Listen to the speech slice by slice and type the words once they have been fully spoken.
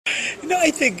No,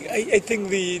 I think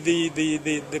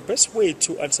the best way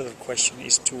to answer that question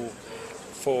is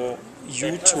for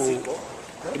you to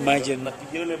imagine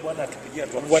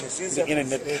what the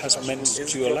internet has meant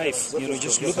to your life.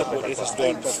 Just look at what it has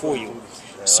done for you.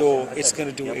 So it's going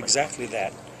to do exactly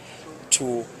that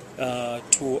to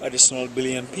 2 additional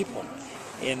billion people.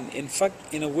 And in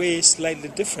fact, in a way, slightly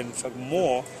different, in fact,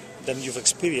 more than you've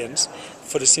experienced,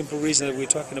 for the simple reason that we're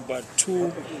talking about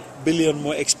 2 billion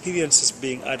more experiences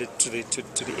being added to the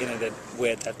internet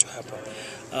were that to happen.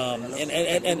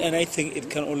 And I think it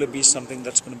can only be something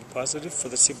that's going to be positive, for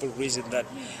the simple reason that,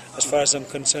 as far as I'm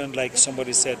concerned, like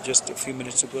somebody said just a few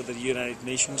minutes ago, that the United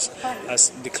Nations has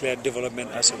declared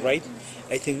development as a right.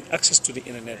 I think access to the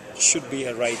internet should be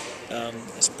a right,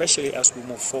 especially as we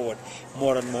move forward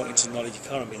more and more into knowledge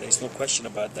economy. There's no question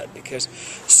about that, because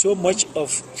so much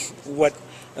of what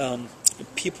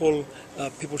people's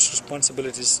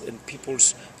responsibilities and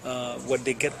people's what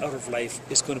they get out of life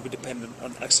is going to be dependent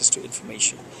on access to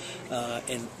information,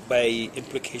 and by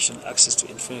implication access to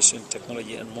information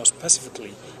technology, and more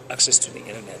specifically access to the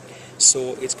internet.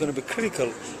 So it's going to be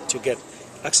critical to get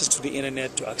access to the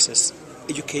internet, to access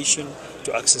education,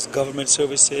 to access government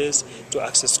services, to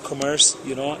access commerce.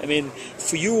 I mean,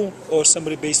 for you or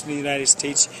somebody based in the United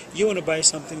States, you want to buy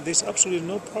something, there's absolutely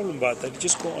no problem about that. You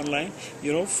just go online,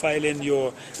 file in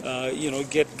your,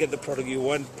 get the product you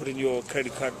want, put in your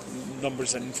credit card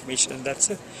numbers and information, and that's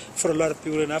it. For a lot of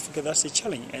people in Africa, that's a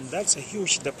challenge, and that's a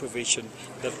huge deprivation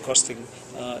that's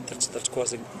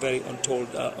causing very untold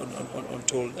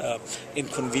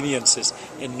inconveniences,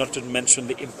 and not to mention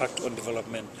the impact on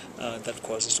development that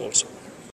causes also.